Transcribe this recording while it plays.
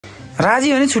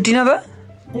राजी हो नि छुट्टिन त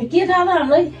के थाहा त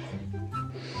हामीलाई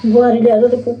बुहारीले आज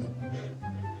त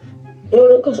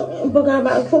एउटाको सँग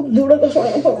पकाएको खुब जुडोको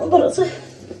सँग पकाउँदो रहेछ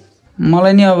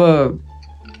मलाई नि अब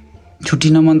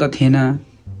छुट्टिन मन त थिएन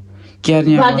के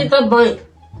गर्ने बाजे त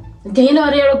त्यही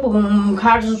नरे एउटा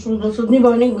खाट सुत्ने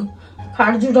भयो नि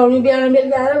खाट जुटाउने बिहान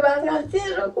बेलुका आएर भात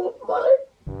खाएको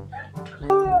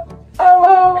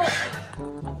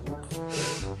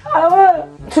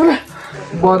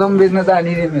बदम बेच्न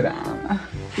जाने रे मेरो आमा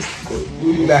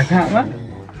बुढी भएको आमा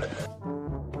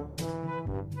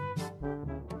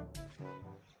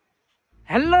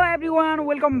hello everyone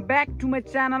welcome back to my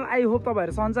channel I hope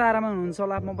तपाईँहरू सन्चै आरामै हुनुहुन्छ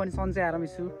होला म पनि सन्चै आरामै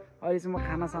छु अहिले चाहिँ म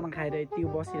खानासाना खाएर यति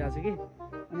बसिरहेको छु कि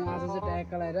अनि आज चाहिँ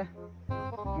ट्याक्क लगाएर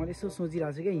मैले यसो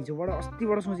सोचिरहेको छु कि हिजोबाट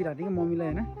अस्तिबाट सोचिरहेको थिएँ कि मम्मीलाई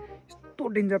होइन यस्तो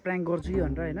डेन्जर प्र्याङ्क गर्छु कि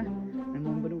भनेर होइन अनि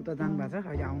मम्मी पनि उता जानुभएको छ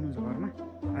अहिले आउनुहुन्छ घरमा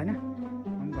होइन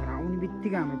अनि घर आउने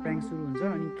बित्तिकै हाम्रो प्र्याङ्क सुरु हुन्छ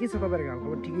अनि के छ तपाईँहरूको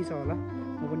हालखबर ठिकै छ होला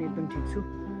म पनि एकदम ठिक छु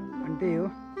अनि त्यही हो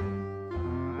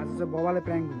आज चाहिँ बाबाले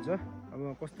प्र्याङ्क हुन्छ अब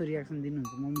कस्तो रियाक्सन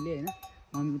दिनुहुन्छ मम्मीले होइन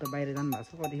मम्मी उता बाहिर जानुभएको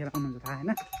छ कतिखेर आउनुहुन्छ थाहा होइन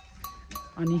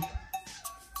अनि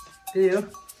त्यही हो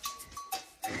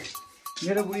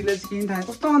मेरो बुढीले चाहिँ किन थाहा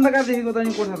कस्तो अन्धकार देखेको त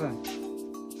नि कोठा त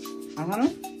आफानु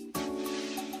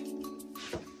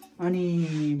अनि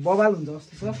बबाल हुन्छ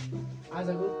जस्तो छ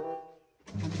आजको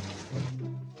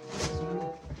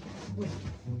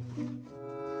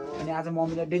अनि आज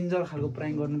मम्मीलाई डेन्जर खालको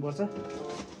प्र्याङ्क गर्नुपर्छ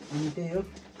अनि त्यही हो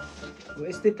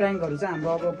यस्तै प्र्याङ्कहरू चाहिँ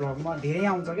हाम्रो अब भ्लगमा धेरै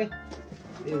आउँछ क्या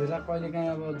त्यही भएर कहिलेकाहीँ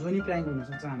अब जो नि प्र्याङ्क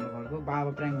हुनसक्छ हाम्रो घरको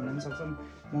बाबा प्र्याङ्क हुन पनि सक्छ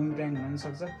मम्मी प्र्याङ्क हुन पनि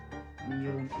सक्छ अनि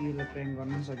योलाई प्र्याङ्क गर्न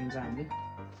पनि सकिन्छ हामीले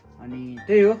अनि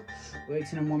त्यही हो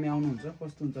एकछिन मम्मी आउनुहुन्छ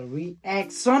कस्तो हुन्छ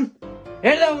रिएक्सन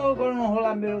हेलो गर्नु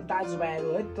होला मेरो दाजुभाइहरू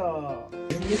है त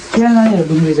क्या नानीहरू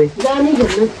डुङ्ग्री चाहिँ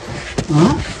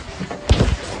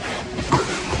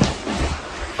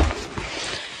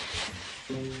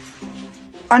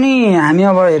अनि हामी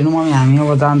अब हेर्नु मम्मी हामी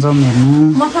अब जान्छौँ हेर्नु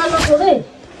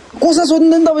कसलाई सोध्नु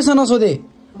नि तपाईँसँग नसोधे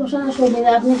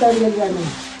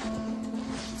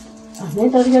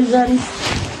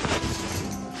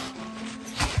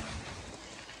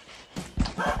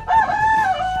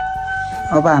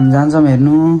अब हामी जान्छौँ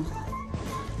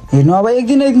हेर्नु अब एक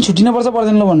दिन छुट्टिन पर्छ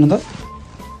पर्दैन ल भन्नु त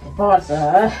पर्छ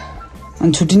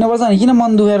अनि छुट्टिन पर्छ भने किन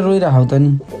मन दुखेर रोइरहेको त नि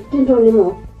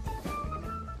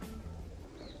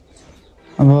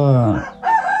अब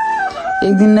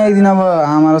एक दिन न एक दिन अब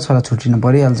आमा र छोरा छुट्टिनु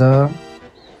परिहाल्छ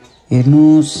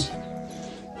हेर्नुहोस्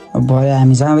अब भयो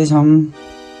हामी जाँदैछौँ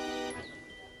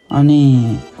अनि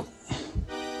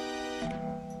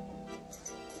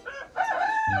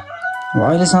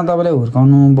अहिलेसम्म तपाईँले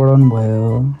हुर्काउनु बढाउनु भयो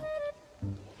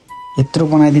यत्रो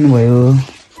बनाइदिनु भयो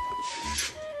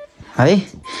है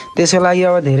त्यसको लागि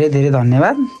अब धेरै धेरै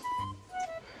धन्यवाद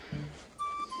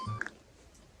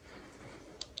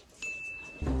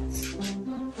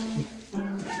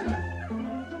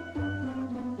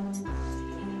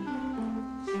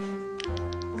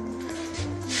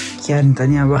क्या नि त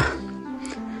नि अब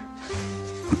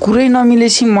कुरै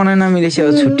नमिलेपछि मनै नमिलेपछि अब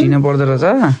छुट्टिनु पर्दो रहेछ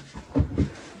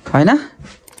होइन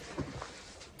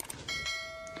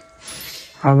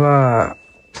अब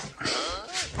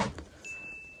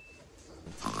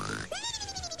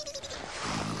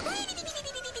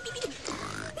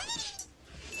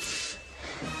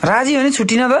राजी हो नि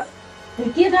छुट्टिन त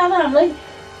के थाहा त हामीलाई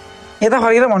यता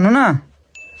फर्केर भन्नु न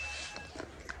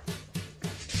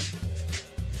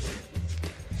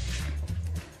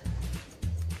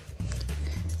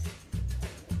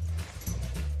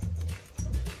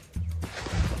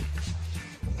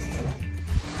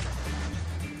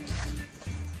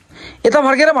यता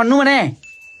फर्केर भन्नु भने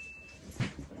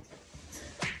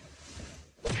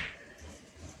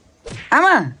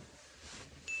आमा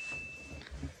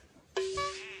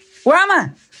ओ आमा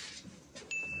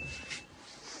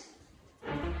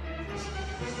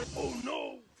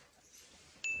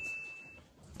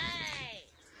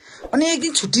अनि एक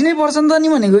दिन छुट्टी नै पर्छ नि त नि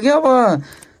भनेको क्या अब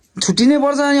छुट्टी नै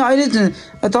पर्छ अनि अहिले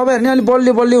तपाईँहरू नि अलिक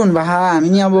बलियो बलियो हुनुभएको हामी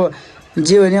नि अब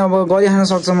जे हो नि अब गरिखान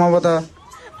सक्छौँ अब त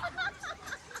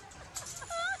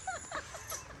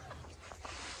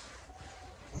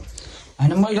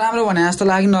होइन मैले राम्रो भने जस्तो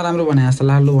लाग्यो नराम्रो भने जस्तो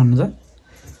लाग्यो भन्नु त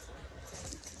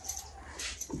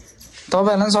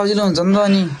तपाईँहरूलाई पनि सजिलो हुन्छ नि त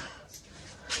अनि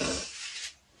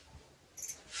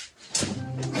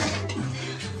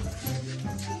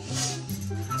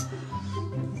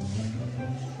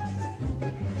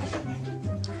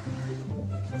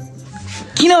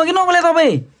किन हो कि नबोले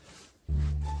तपाईँ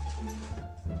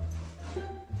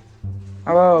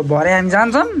अब भरे हामी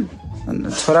जान्छौँ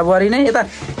छोरा बुहारी नै यता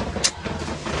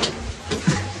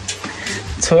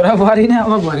छोरा बुहारी नै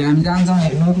अब भरे हामी जान्छौँ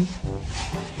हेर्नु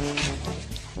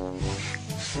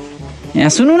यहाँ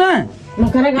सुन्नु न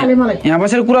यहाँ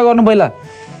बसेर कुरा गर्नु पहिला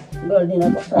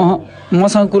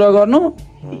मसँग कुरा गर्नु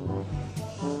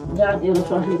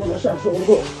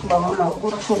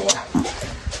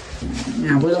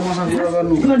यहाँ पहिला मसँग कुरा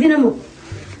गर्नु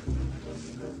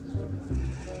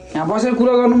यहाँ बसेर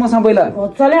कुरा गर्नु मसँग पहिला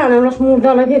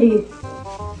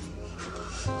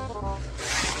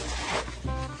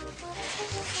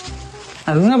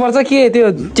रुन पर्छ के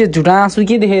त्यो झुटा आँसु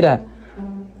के देखेर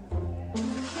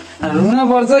रुन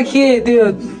पर्छ के त्यो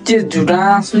झुटा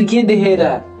आँसु के देखेर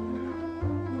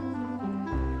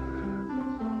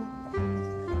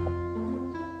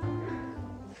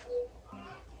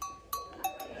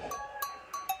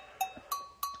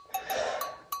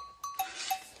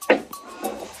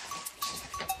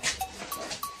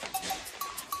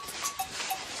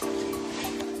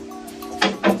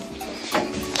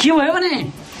के भयो भने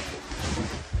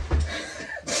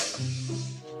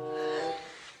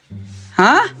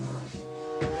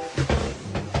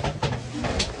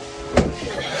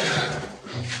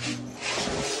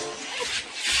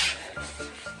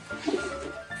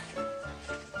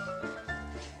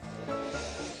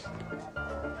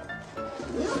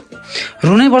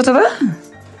रुनै पर्छ त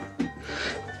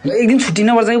एक दिन छुट्टी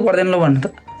नपर्छ कि पर्दैन ल भन्नु त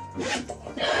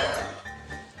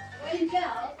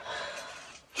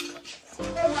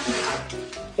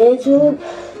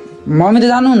मम्मी त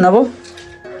जानुहुन्न अब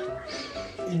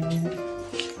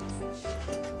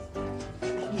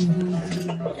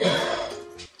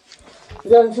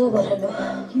जान्छु भनेर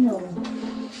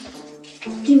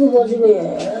के को बजेको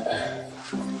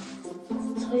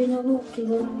छैन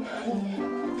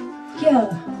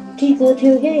के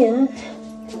थियो क्या यहाँ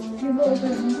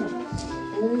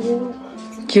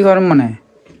के गरौँ भने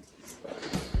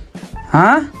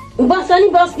बस नि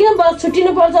बस क्या बस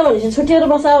छुट्टिनु पर्छ भनेपछि छुट्टिएर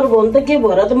बस अरू भयो भने त के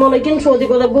भएर त मलाई किन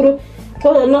सोधेको त बरु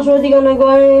नसोधिकन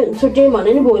गएँ छुट्टिएँ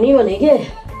भने नि भयो नि भने के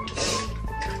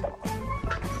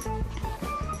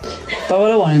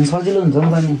तपाईँलाई भने सजिलो हुन्छ नि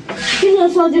त नि किन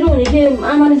सजिलो हुने के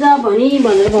आमाले जा भनी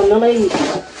भनेर भन्नलाई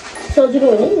सजिलो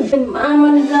हुने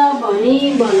आमाले जा भनी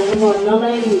भनेर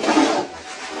भन्नलाई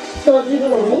सजिलो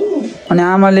हुने अनि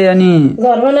आमाले अनि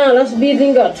घरमा नहालोस् 20 दिन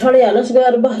घर छोडिहालोस्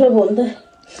गएर बस्नु भयो नि त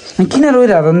किन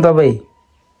रोइरहेको नि तपाईँ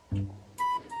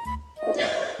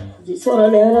छोरा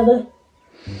ल्याएर त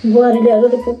बुहारी ल्याएर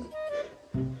त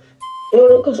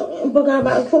एउटाको सँग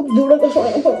पकाएको खुब दुडोको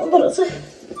सँग पकाउँदो रहेछ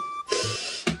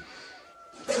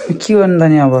के गर्नु त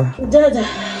नि अब जा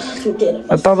छुटेर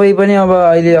तपाईँ पनि अब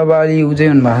अहिले अब अलि उजै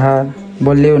हुनुभएको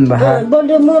बलियो हुनुभएको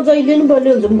बलियो म जहिले नि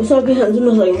बलियो हुन्छ सके खान्छु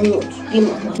नसकेको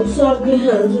सके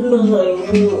खान्छु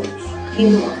नसकेको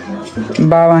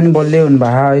बाबा नि बलियो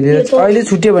हुनुभएको अहिले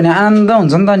छुट्यो भने आनन्द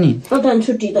हुन्छ नि त नि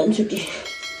छुट्टी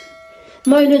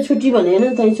मैले छुट्टी भने होइन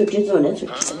तँ छुट्टिन्छु भने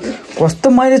छुट्टी कस्तो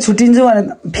मैले छुट्टिन्छु भने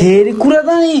फेरि कुरा त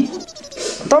नि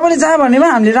तपाईँले जहाँ भनेमा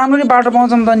हामीले राम्ररी बाटो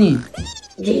पाउँछौँ त नि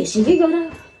जेसिकै गर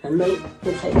हामीलाई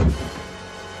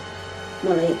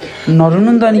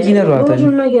नरुनु नि त नि किन रुवा त नि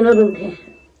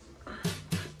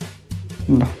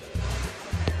ल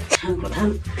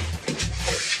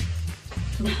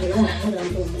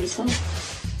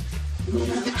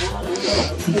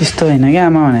त्यस्तो होइन क्या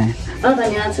आमा भने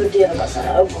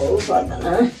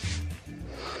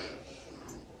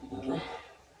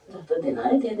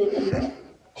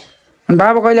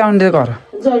बाबा कहिले आउने घर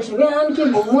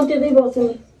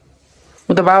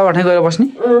उता बाबा भट्टाइ गएर बस्ने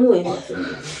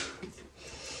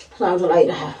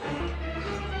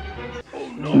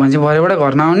मान्छे भरेबाट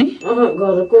घर नआउने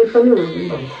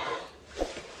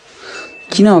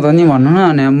किन हो त नि भन्नु न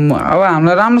अनि अब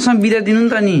हामीलाई राम्रोसँग बिदा दिनु नि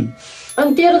त नि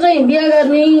अनि तेरो चाहिँ बिहा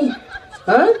गर्ने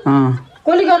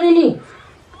कसले गर्ने नि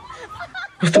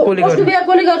कस्तो कसले गर्ने बिहा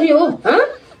कसले गर्ने हो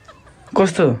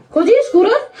कस्तो खोजिस्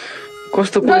कुरा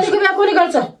कस्तो दाजुको बिहा कसले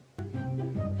गर्छ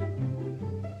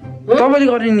तपाईँले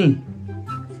गर्ने नि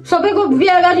सबैको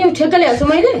बिहा गर्ने ठेक्का ल्याएको छु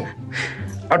मैले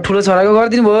ठुलो छोराको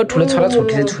गरिदिनु भयो ठुलो छोरा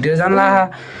छुटेर जान्ला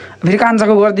फेरि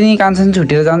कान्छाको गरिदिने कान्छा पनि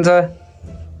छुटेर जान्छ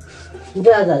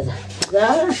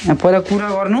पहिला कुरा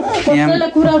गर्नु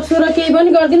कुरा सुरा केही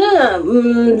पनि गर्दिन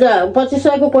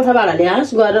 2500 को कोठा भाडा ल्यास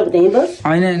गरेर त्यही बस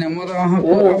होइन म त अब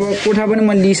कोठा पनि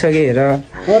मैले लिइसकेँ हेर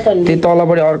त्यही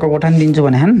तलपट्टि अर्को कोठा पनि दिन्छु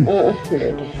भने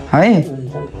है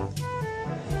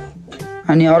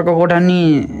अनि अर्को कोठा नि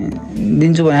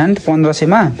दिन्छु भने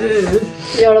 1500 मा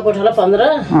एउटा कोठालाई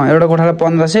 15 एउटा कोठालाई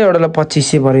 1500 एउटालाई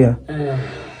 2500 पर्यो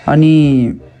अनि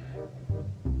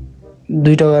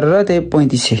दुईटा गरेर त्यही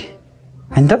 3500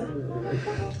 हैन त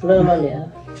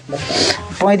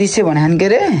 3500 भने के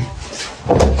रे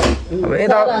अब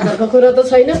यता कुरा त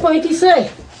छैन 3500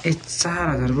 ए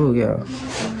 4000 पो हो क्या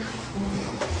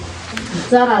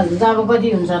 4000 अब कति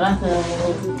हुन्छ र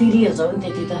 30,000 नि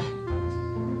त्यति त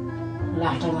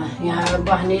लास्टमा यहाँ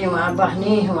बस्ने वहाँ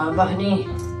बस्ने वहाँ बस्ने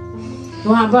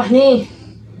वहाँ बस्ने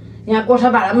यहाँ कोठा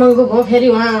भाडा महँगो भयो फेरि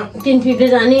वहाँ 3 पिपे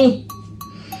जाने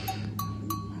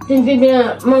 3 पिपे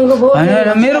महँगो भयो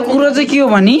हैन मेरो कुरा चाहिँ के हो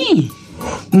भने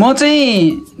म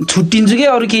चाहिँ छुट्टिन्छु के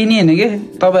अरु केही नि हैन के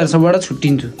तपाईहरुसँग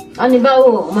छुट्टिन्छु अनि बाउ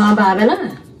उहाँ भाबेला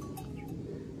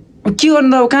के गर्नु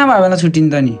त कहाँ भाबेला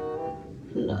छुट्टिन्छ त नि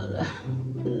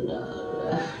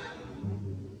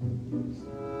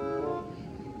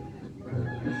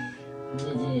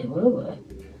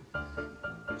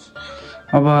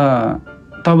अब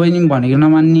तपाईँ नि भनेको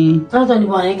नमान्ने तनी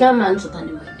भनेका मान्छ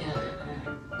तनी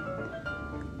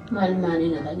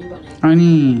मानिन तनी भने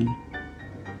अनि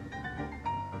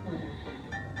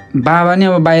बाबा नि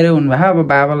अब बाहिर हुनुभयो अब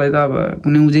बाबालाई त अब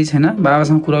कुनै उजै छैन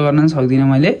बाबासँग कुरा गर्न पनि सक्दिनँ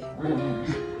मैले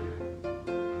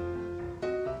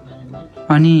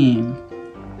अनि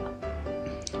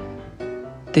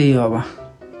त्यही हो अब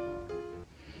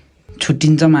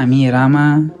छुट्टिन्छौँ हामी हेरामा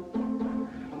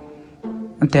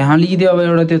त्यहाँ अलिकति अब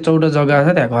एउटा त्यो चौडा जग्गा छ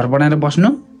त्यहाँ घर बनाएर बस्नु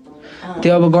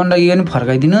त्यो अब गण्डकी पनि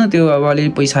फर्काइदिनु त्यो अब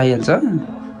अलिअलि पैसा आइहाल्छ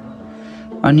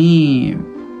अनि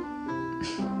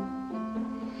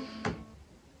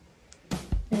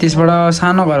त्यसबाट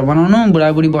सानो घर बनाउनु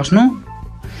बुढाबुढी बस्नु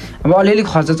अब अलिअलि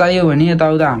खर्च चाहियो भने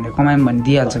यताउता हामीले कमायौँ भने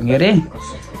दिइहाल्छौँ के अरे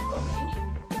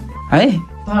है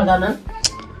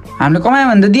हामीले कमायौँ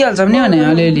भने त दिइहाल्छौँ नि भने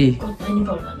अलिअलि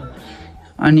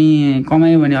अनि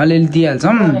कमायो भने अलिअलि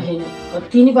दिइहाल्छौँ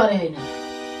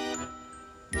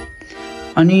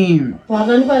अनि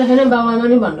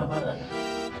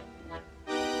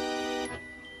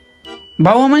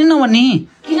बाबुआमा नि नभन्ने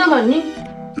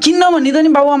किन नभन्ने त नि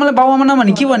बाबुआमालाई बाबुआमा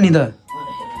नभन्ने के भन्ने त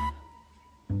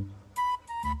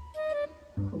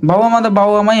बाबुआमा त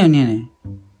बाबुआमै हो नि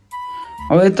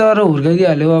अब यता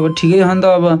हुर्काइदिइहाल्यो अब ठिकै छ नि त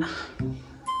अब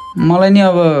मलाई नि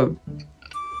अब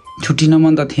छुट्टिन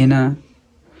मन त थिएन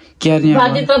के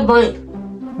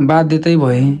बाध्यतै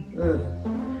भए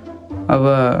अब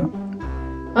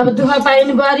दुःख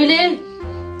पाइनु बुहारीले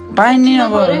पाइने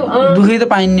अब दुःखै त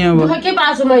पाइने अब के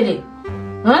पाछु मैले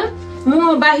म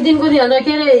 22 दिनको दिन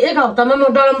के अरे 1 हप्तामा म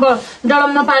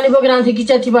डलममा पानी बोकेर आउँथेँ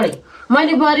किचेटीबाटै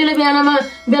मैले बुहारीले बिहानमा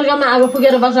बेलुकामा आगो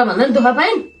फुकेर बस्छ भन्दा नि दुःख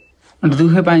पाइन्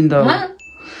दुःखै पाइन् त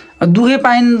दुःखै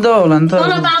पाइन् त होला नि त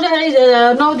पाउँदाखेरि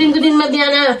 9 दिनको दिनमा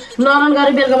बिहान नरन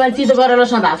गरे बेलुकामा चितो गरेर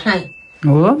भात खाएँ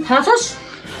हो थाहा छस्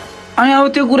अनि अब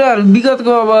त्यो कुराहरू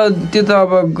विगतको अब त्यो त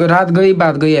अब रात गई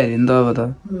बात गइहाल्यो नि त अब त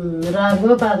रात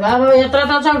गयो बात गयो अब यत्रो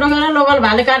त चौटोकेर लोकल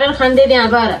भाले काटेर खान्दै त्यहाँ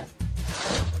गएर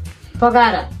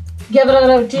पकाएर गेद्रा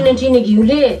चिने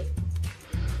घिउले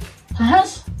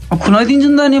खुलाइदिन्छु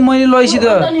नि त नि मैले लैसी त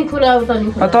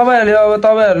तपाईँहरूले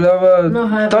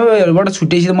तपाईँहरूबाट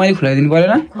छुट्टेपछि त मैले खुलाइदिनु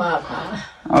परेन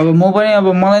अब म पनि अब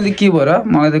मलाई त के भएर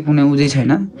मलाई त कुनै उजै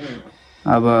छैन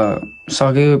अब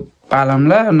सक्यो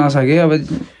पालमला नसके अब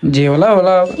जे होला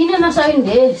किन नसकिन्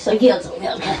सकिहाल्छ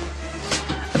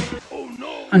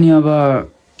अनि अब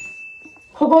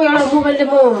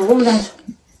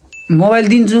मोबाइल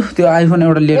दिन्छु त्यो आइफोन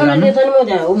एउटा लिएर जानु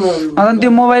अनि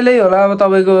त्यो मोबाइलै होला अब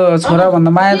तपाईँको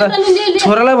छोराभन्दा माया त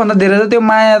छोरालाई भन्दा धेरै त त्यो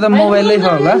माया त मोबाइलै छ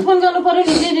होला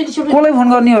कसलाई फोन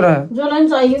गर्ने हो र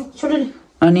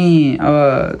अनि अब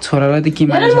छोरालाई त के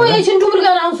माया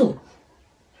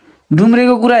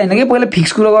डुम्रेको कुरा होइन कि पहिला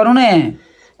फिक्स कुरा गरौँ न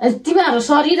तिमीहरू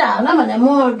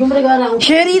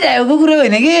खेरिरहेको कुरा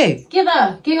होइन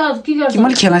कि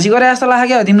मैले खेलासी गरे जस्तो लाग्यो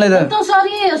क्या तिमीलाई त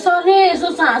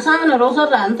सामानहरू सर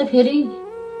हाल्नु त फेरि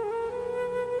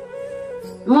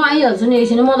म आइहाल्छु नि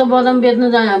एकछिन म त बदाम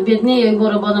बेच्ने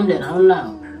गोरो बदाम लिएर आउला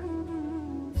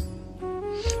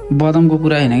बदामको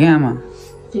कुरा होइन क्या आमा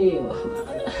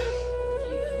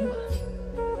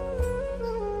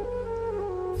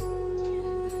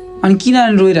अनि किन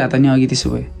रोइरह त नि अघि त्यसो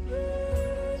भए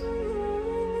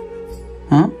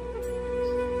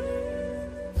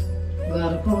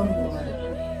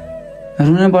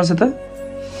रुनै पर्छ त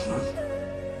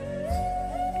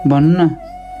भन्नु न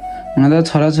हुन त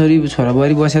छोराछोरी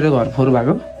छोराबुहारी बसेर घर फोहोर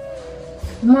भएको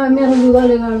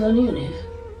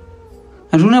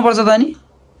रुनै पर्छ त नि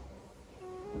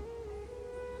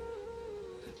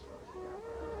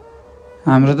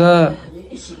हाम्रो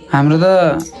त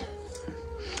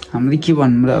के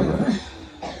भन्नु र अब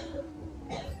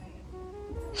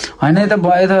होइन यता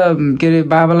के अरे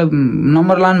बाबालाई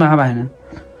नम्बर लानु भएको भएन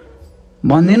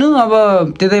भनिदिनु अब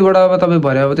त्यतैबाट अब तपाईँ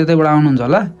भरे अब त्यतैबाट आउनुहुन्छ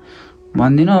होला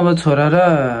भनिदिनु अब छोरा र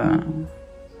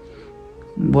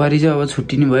बुहारी चाहिँ अब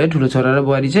छुट्टिने भयो ठुलो छोरा र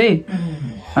बुहारी चाहिँ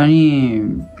अनि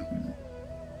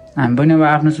हामी पनि अब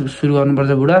आफ्नो सुरु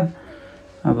गर्नुपर्छ बुढा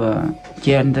अब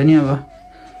के गर्ने त नि अब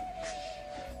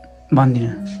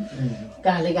भनिदिनु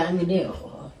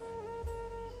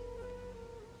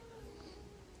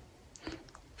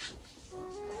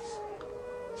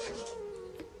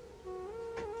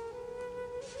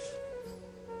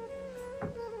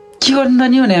के गर्नु त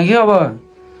नि भने कि अब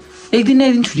एक दिन न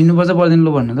एक दिन छुट्टिनुपर्छ पर्दैन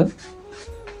लु भन्नु त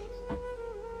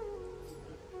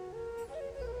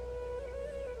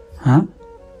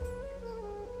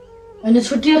होइन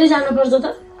छुट्टिएरै जानुपर्छ त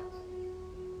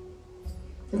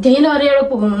त्यही न अरे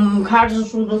एउटा खाट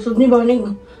सुत्ने भयो भने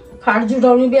खाट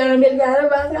जुटाउने बिहान बेलुका आएर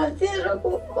भात खान्थेँ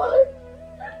मलाई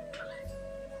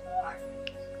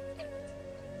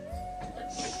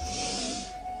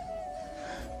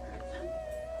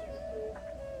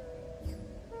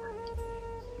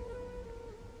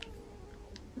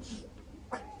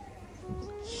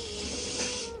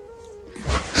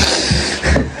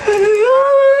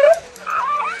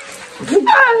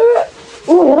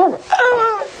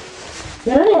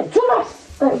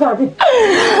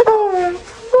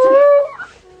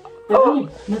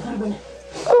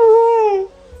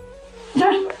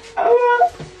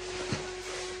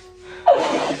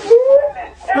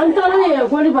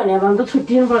कोले भने भने त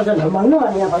छुट्टिनु पर्छ भन्नु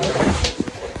भने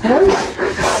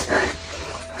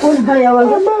कोले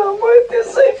भने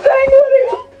त्यसै प्राङ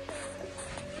गरेको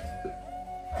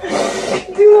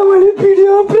तिमीलाई मैले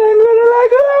भिडियोमा प्राङ गर्न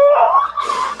लाग्यो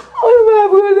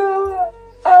माफ गर्नु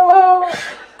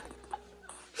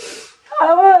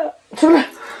आमा छोरा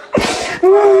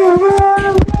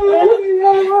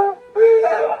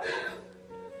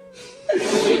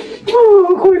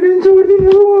कोहीले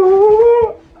छोडिदिनु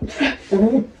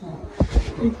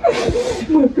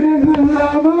म प्राङ गर्न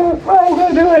आमा माफ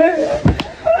गर्नु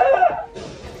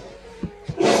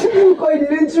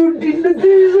कहिले छुट्टिनु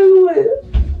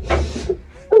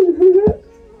तिमीसँग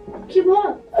के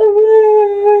भयो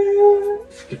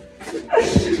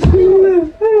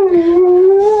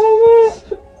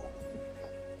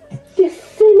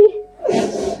त्यसै नि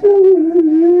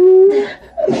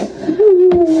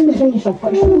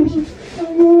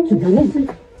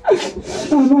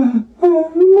आमा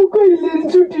म कहिले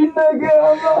छुट्टिन्न क्या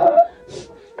आमा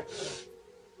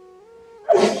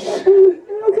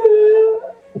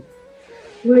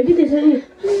भयो कि त्यसरी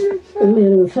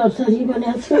मेरो सरसरी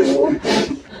बनाएको छु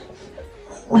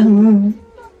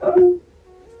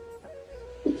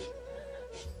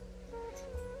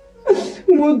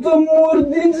म त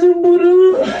मर्दिन्छु बुढो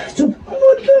चुप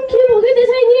के भयो कि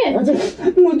त्यसै नि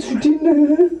म छुट्टिन्न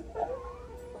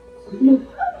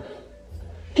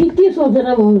के सोचेर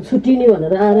छुट्टिने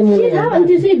भनेर आएर मैले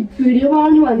त्यसै भिडियोमा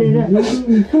आउने भनेर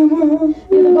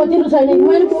यो त कतिरो छैन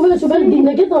मैले मोबाइल सुबाइल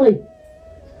दिन्न के तँलाई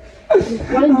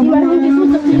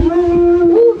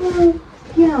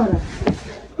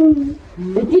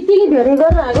त्यतिकै भेट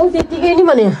गरेर आएको त्यतिकै नि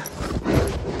भने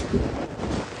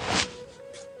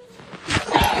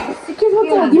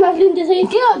दिमागले त्यसै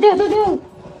के हो त्यो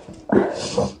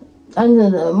अनि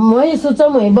मैले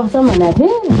सोच्छौँ बस्छौँ भनेको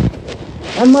थिएँ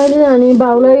मैले अनि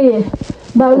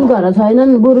बाउले घर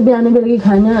छैनन् बुढो बिहान बेलुकी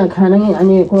खाना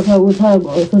अनि कोठा उठा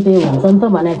सुते हुन्छ नि त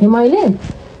भनेको थिएँ मैले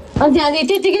अनि त्यहाँदेखि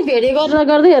त्यतिकै भेडे गरेर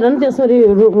गर्दै हेर नि त्यसरी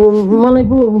मलाई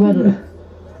पो गरेर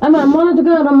आमा मलाई त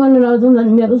कहाँ रमाइलो लाग्छ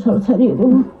नि मेरो छोराछोरीहरू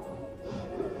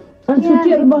अनि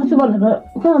छुट्टीहरू बस्छु भनेर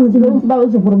कहाँ हुन्छ बाबु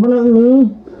झोक्रो बनाउने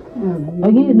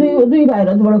अघि दुई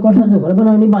भाइरसबाट कोठा झोक्रो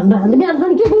बनाउने भनेर हामी बिहान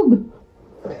खाने के पुग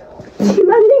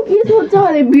के सोध्छ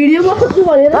भने भिडियो बनाउँछु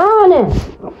भनेर भने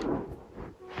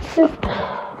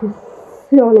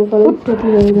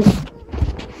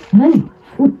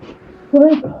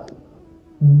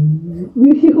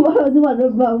भिडियो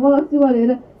बनाउँछु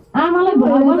भनेर आमालाई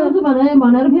बनाउँछु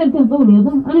भनेर फेरि त्यस्तो हुने त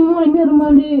अनि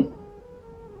मैले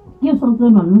के सोच्छ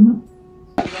भन्नु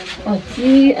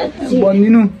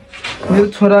भनिदिनु मेरो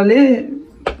छोराले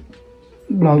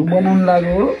भ्लग बनाउनु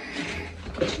लाग्यो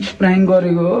प्राङ्क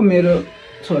गरेको हो मेरो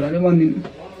छोराले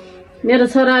भनिदिनु मेरो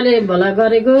छोराले भला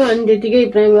गरेको अनि त्यतिकै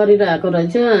प्राङ्क गरिरहेको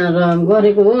रहेछ र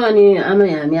गरेको हो अनि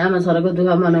हामी आमा छोराको दुःख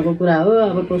मनाएको कुरा हो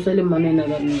अब कसैले मनै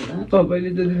नगर्नु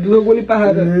तपाईँले त दुःख गोली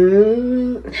पाएर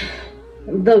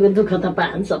दुःख त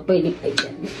पाहान सबैले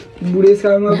पाइजाने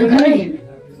बुढेसकालमा पनि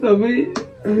सबै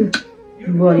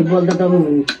बढी बोल्दा त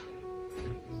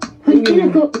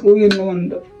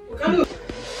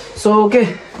सो ओके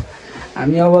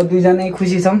हामी अब दुईजनै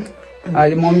खुसी छौँ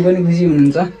अहिले मम्मी पनि खुसी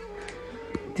हुनुहुन्छ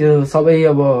त्यो सबै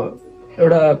अब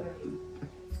एउटा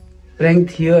प्र्याङ्क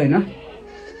थियो होइन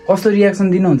कस्तो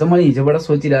रियाक्सन दिनुहुन्छ मैले हिजोबाट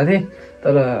सोचिरहेको थिएँ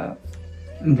तर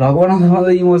भ्लग बनाउँदा म त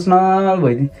इमोसनल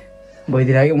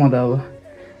भइदिरहेको म त अब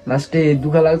लास्टै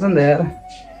दुःख लाग्छ नि त यार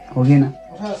हो किन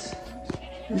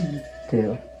त्यही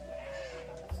हो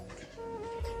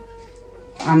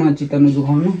आमा चित्त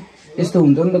नदुखाउनु यस्तो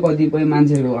हुन्छ नि त कतिपय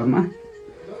मान्छेहरूको घरमा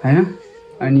होइन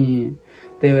अनि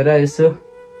त्यही भएर यसो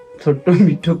छोटो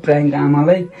मिठो प्राङ्क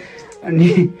आमालाई अनि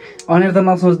भनेर त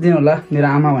नसोचिदिनु होला मेरो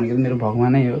आमा भनेको त मेरो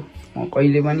भगवानै हो म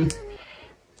कहिले पनि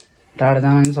टाढा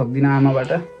जान पनि सक्दिनँ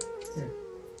आमाबाट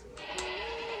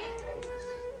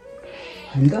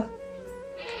होइन त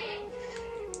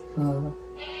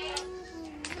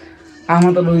आमा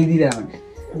त रोइदिरहेको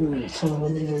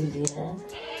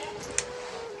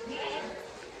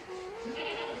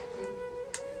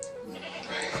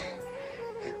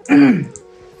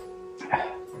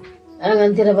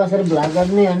आँगनतिर बसेर भ्लग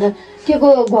गर्ने होइन के को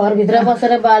घरभित्र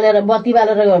बसेर बालेर बत्ती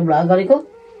बालेर भ्लग गरेको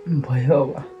भयो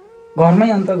अब घरमै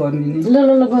अन्त गर्ने नि ल ल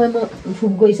ल गएर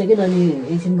फुप गइसक्यो अनि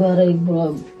एकछिन गएर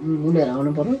लिएर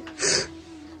आउनु पर्यो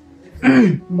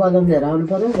बदम लिएर आउनु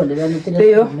पर्यो भोलि बिहानतिर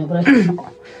त्यही हो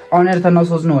अनर्थ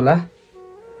नसोच्नु होला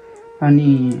अनि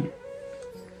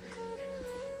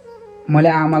मैले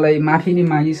आमालाई माफी नि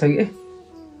मागिसकेँ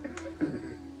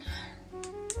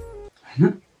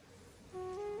होइन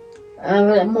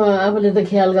आफूले त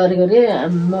ख्याल गरेको रे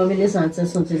मम्मीले साँच्चै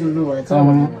सोचेको भएछ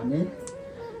भने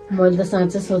मैले त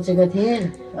साँच्चै सोचेको थिएँ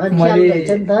अनि ख्याल भएछ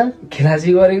नि त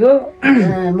खेलासी गरेको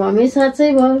मम्मी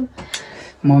साँच्चै भयो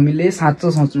मम्मीले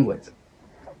साँचो सोच्नु भएछ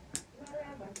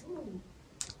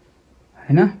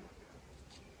होइन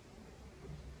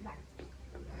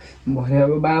भरे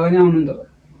अब बाबा नै आउनु त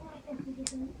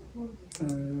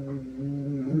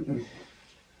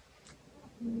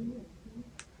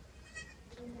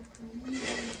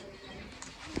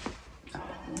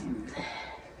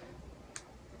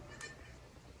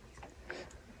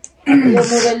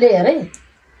मोबाइलले हेरे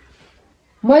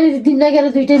मैले दिनमा गएर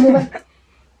दुइटै मोबाइल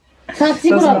साँच्चै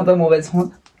त मोबाइल छ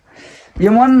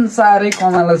यो मन साह्रै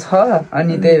कमालो छ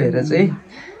अनि त्यही भएर चाहिँ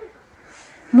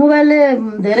मोबाइलले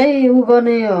धेरै उ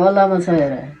गर्ने हल्लामा छ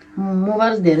हेर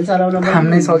मोबाइल धेरै चलाउन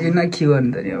थाम्नै सकिनँ के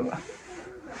गर्नु त नि अब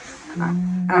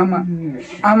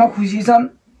आमा खुसी छन्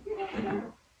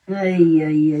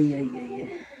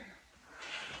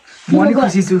म नि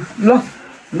खुसी छु ल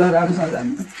ल राम्रोसँग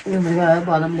जानु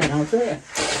बदम लिएर आउँछ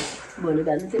भोलि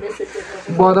बिहानतिर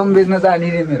बदम बेच्न जाने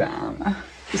रे मेरो आमा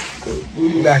यस्तो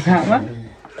बुढी भएको आमा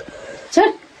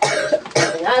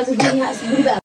आज